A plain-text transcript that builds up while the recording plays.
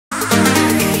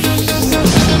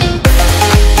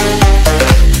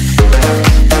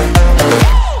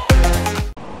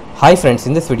Hi friends,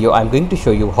 in this video I am going to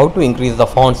show you how to increase the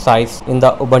font size in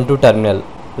the Ubuntu terminal.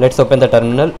 Let's open the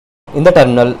terminal. In the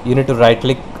terminal you need to right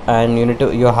click and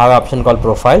you have an option called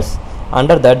profiles.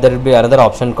 Under that there will be another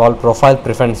option called profile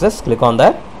preferences. Click on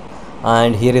that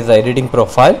and here is the editing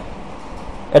profile.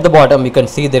 At the bottom you can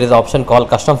see there is an option called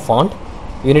custom font.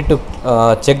 You need to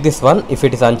check this one if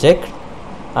it is unchecked,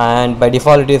 and by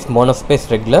default it is MonoSpace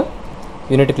Regular.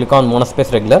 You need to click on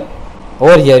MonoSpace Regular.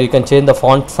 Over here you can change the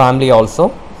font family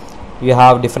also. You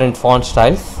have different font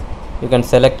styles. You can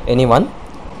select any one.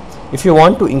 If you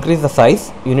want to increase the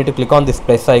size, you need to click on this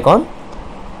plus icon,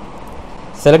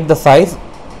 select the size,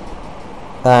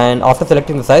 and after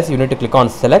selecting the size you need to click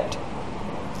on select.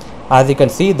 As you can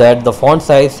see that the font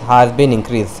size has been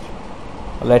increased.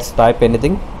 Let's type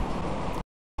anything.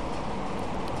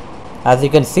 As you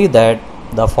can see that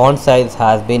the font size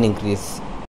has been increased.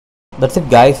 That's it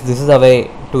guys, this is a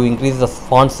way to increase the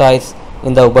font size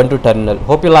in the Ubuntu terminal.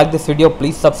 Hope you like this video.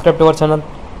 Please subscribe to our channel.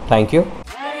 Thank you.